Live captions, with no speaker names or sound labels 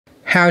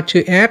How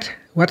to add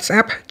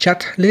WhatsApp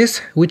chat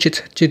list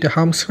widget to the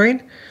home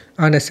screen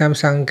on the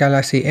Samsung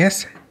Galaxy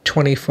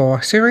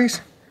S24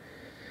 series.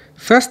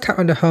 First, tap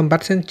on the home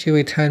button to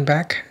return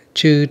back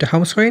to the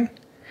home screen.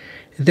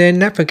 Then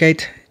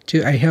navigate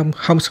to a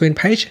home screen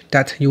page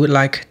that you would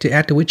like to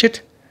add the widget.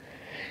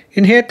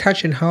 In here,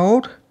 touch and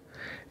hold,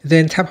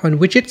 then tap on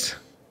Widgets.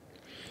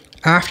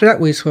 After that,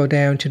 we scroll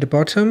down to the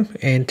bottom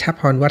and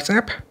tap on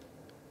WhatsApp.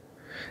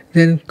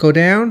 Then go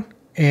down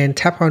and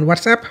tap on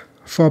WhatsApp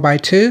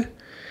 4x2.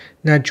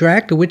 Now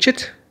drag the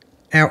widget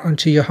out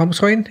onto your home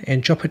screen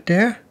and drop it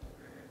there.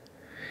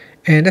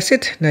 And that's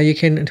it. Now you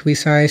can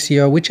resize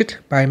your widget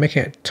by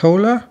making it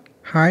taller,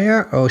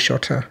 higher, or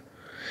shorter.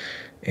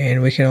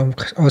 And we can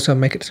also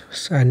make it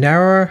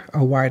narrower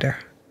or wider.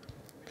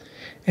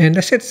 And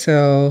that's it.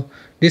 So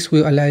this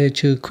will allow you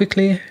to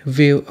quickly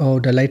view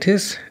all the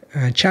latest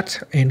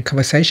chat and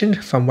conversation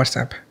from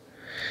WhatsApp.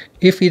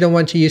 If you don't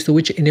want to use the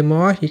widget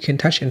anymore, you can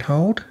touch and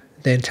hold,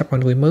 then tap on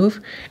remove,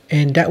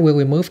 and that will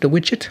remove the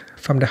widget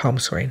from the home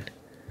screen,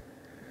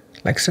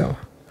 like so.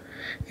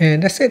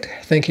 And that's it.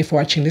 Thank you for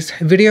watching this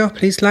video.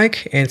 Please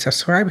like and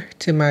subscribe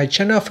to my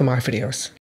channel for more videos.